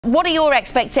What are your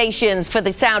expectations for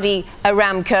the Saudi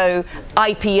Aramco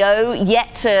IPO,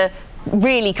 yet to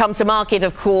really come to market,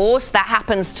 of course? That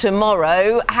happens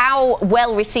tomorrow. How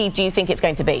well received do you think it's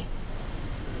going to be?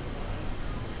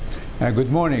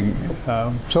 Good morning.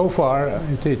 So far,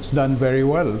 it's done very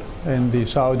well in the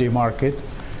Saudi market,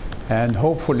 and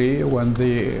hopefully when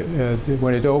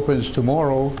it opens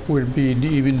tomorrow, we'll be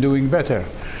even doing better.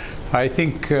 I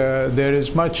think there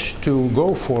is much to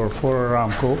go for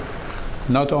Aramco,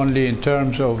 not only in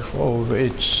terms of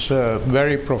its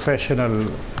very professional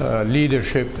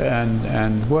leadership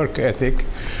and work ethic,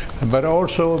 but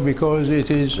also because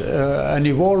it is an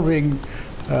evolving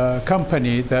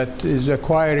company that is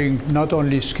acquiring not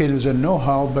only skills and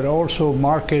know-how, but also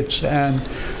markets and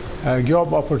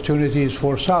job opportunities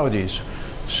for Saudis.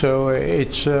 So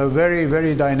it's a very,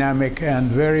 very dynamic and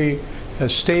very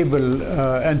stable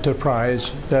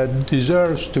enterprise that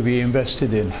deserves to be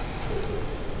invested in.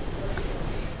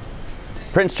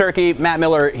 Prince Turki, Matt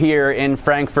Miller here in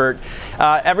Frankfurt.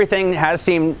 Everything has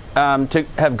seemed to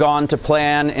have gone to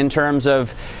plan in terms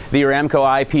of the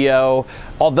Aramco IPO.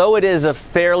 Although it is a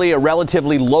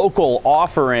relatively local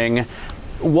offering,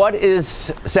 what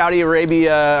is Saudi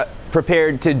Arabia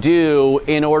prepared to do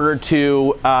in order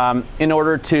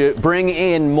to bring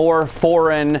in more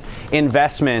foreign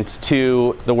investment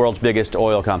to the world's biggest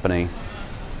oil company?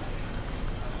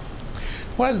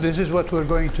 Well, this is what we're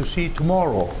going to see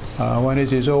tomorrow when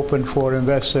it is open for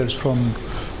investors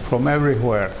from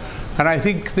everywhere. And I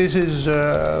think this is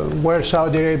where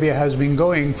Saudi Arabia has been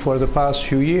going for the past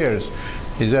few years,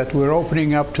 is that we're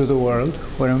opening up to the world.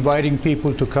 We're inviting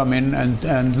people to come in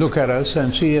and look at us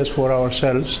and see us for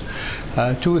ourselves.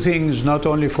 Two things, not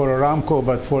only for Aramco,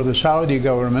 but for the Saudi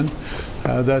government,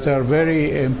 that are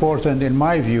very important in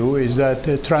my view, is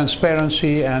that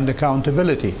transparency and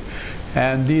accountability.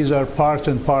 And these are part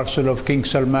and parcel of King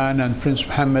Salman and Prince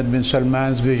Mohammed bin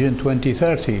Salman's Vision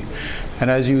 2030. And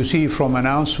as you see from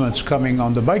announcements coming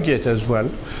on the budget as well,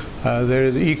 there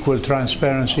is equal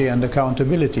transparency and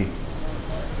accountability.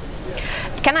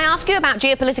 Can I ask you about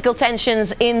geopolitical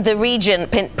tensions in the region,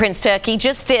 Prince Turki?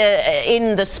 Just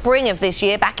in the spring of this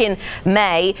year, back in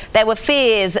May, there were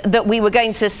fears that we were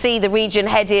going to see the region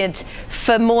headed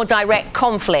for more direct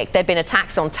conflict. There'd been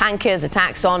attacks on tankers,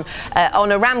 attacks on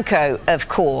Aramco, of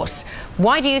course.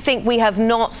 Why do you think we have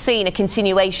not seen a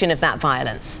continuation of that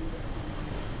violence?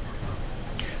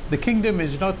 The kingdom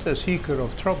is not a seeker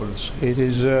of troubles. It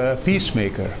is a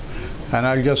peacemaker. And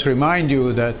I'll just remind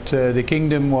you that the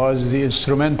kingdom was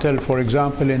instrumental, for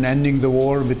example, in ending the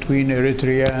war between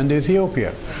Eritrea and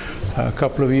Ethiopia a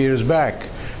couple of years back,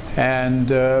 and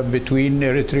between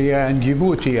Eritrea and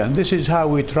Djibouti. And this is how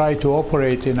we try to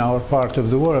operate in our part of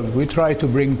the world. We try to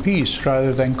bring peace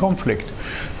rather than conflict.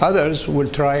 Others will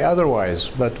try otherwise,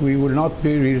 but we will not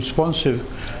be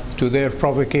responsive to their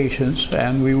provocations,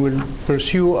 and we will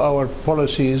pursue our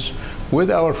policies with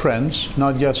our friends,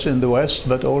 not just in the West,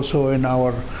 but also in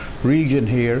our region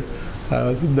here,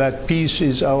 that peace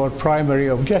is our primary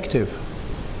objective.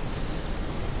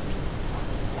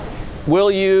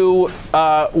 Will you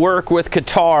work with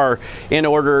Qatar in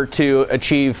order to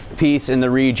achieve peace in the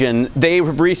region? They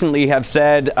recently have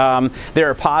said there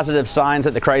are positive signs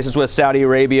that the crisis with Saudi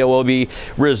Arabia will be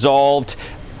resolved.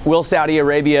 Will Saudi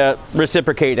Arabia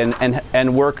reciprocate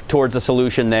and work towards a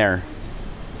solution there?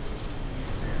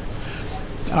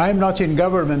 I'm not in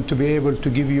government to be able to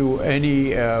give you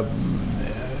any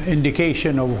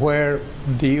indication of where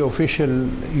the official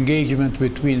engagement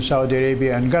between Saudi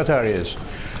Arabia and Qatar is.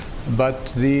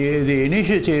 But the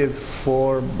initiative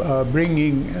for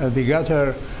bringing the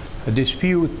Qatar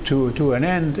dispute to an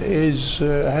end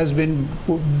has been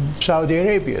Saudi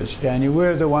Arabia's. And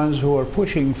we're the ones who are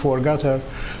pushing for Qatar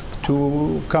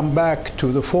to come back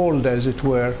to the fold, as it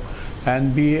were,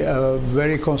 and be a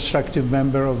very constructive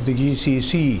member of the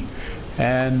GCC.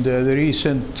 And the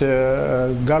recent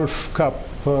Gulf Cup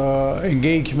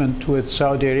engagement with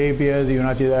Saudi Arabia, the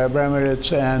United Arab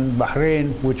Emirates, and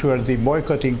Bahrain, which were the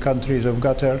boycotting countries of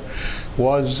Qatar,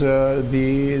 was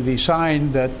the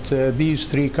sign that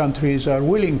these three countries are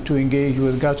willing to engage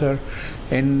with Qatar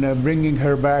in bringing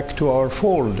her back to our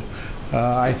fold.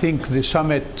 I think the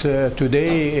summit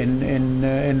today in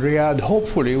Riyadh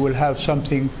hopefully will have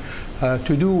something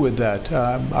to do with that.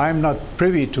 I'm not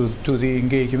privy to the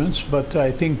engagements, but I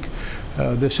think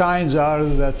the signs are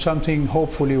that something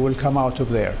hopefully will come out of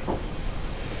there.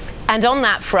 And on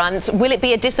that front, will it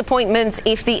be a disappointment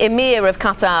if the Emir of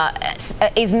Qatar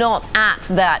is not at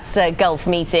that Gulf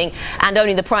meeting and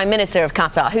only the Prime Minister of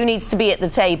Qatar? Who needs to be at the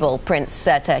table, Prince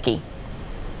Turki?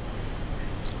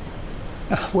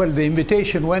 Well, the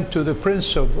invitation went to the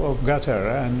Prince of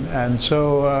Qatar, and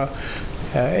so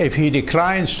If he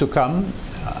declines to come,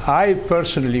 I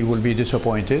personally will be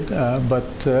disappointed,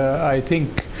 but I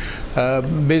think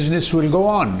business will go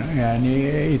on, and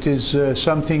it is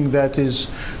something that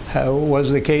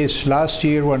was the case last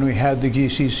year when we had the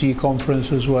GCC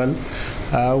conference as well.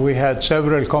 We had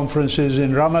several conferences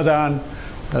in Ramadan.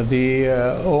 The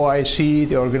OIC,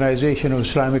 the Organization of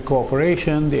Islamic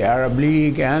Cooperation, the Arab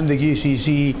League, and the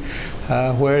GCC,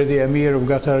 where the Emir of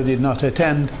Qatar did not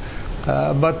attend.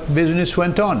 But business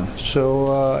went on,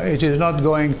 so it is not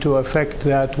going to affect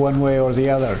that one way or the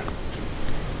other.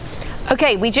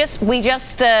 Okay, we just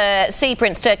see,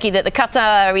 Prince Turki, that the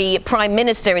Qatari Prime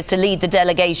Minister is to lead the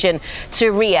delegation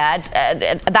to Riyadh.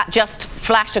 That just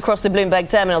flashed across the Bloomberg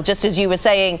terminal, just as you were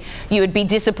saying you would be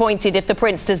disappointed if the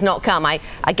Prince does not come. I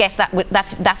guess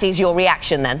that is your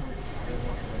reaction then?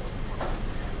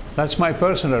 That's my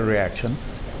personal reaction.